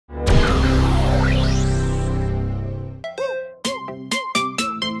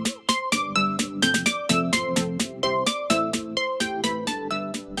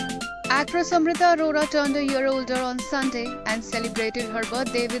Actress Amrita Arora turned a year older on Sunday and celebrated her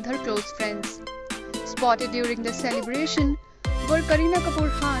birthday with her close friends. Spotted during the celebration were Kareena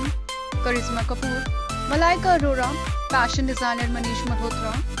Kapoor Khan, Karisma Kapoor, Amrita Arora, fashion designer Manish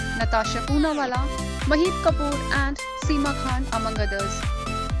Malhotra, Natasha Poonawalla, Mahit Kapoor and Seema Khan among others.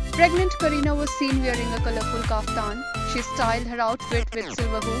 Pregnant Kareena was seen wearing a colourful kaftan. She styled her outfit with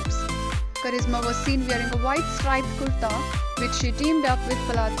silver hoops. Karisma was seen wearing a white striped kurta, which she teamed up with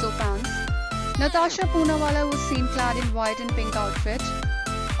palazzo pants. Natasha Poonawalla was seen clad in white and pink outfit.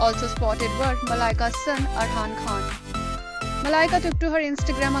 Also spotted were Malaika's son Arhan Khan. Malaika took to her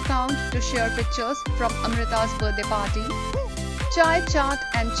Instagram account to share pictures from Amrita's birthday party. Chai, chaat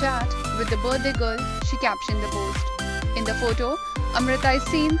and chat with the birthday girl, she captioned the post. In the photo, Amrita is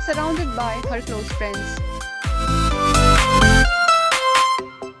seen surrounded by her close friends.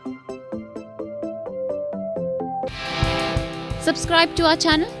 Subscribe to our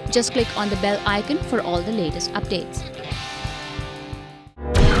channel. Just click on the bell icon for all the latest updates.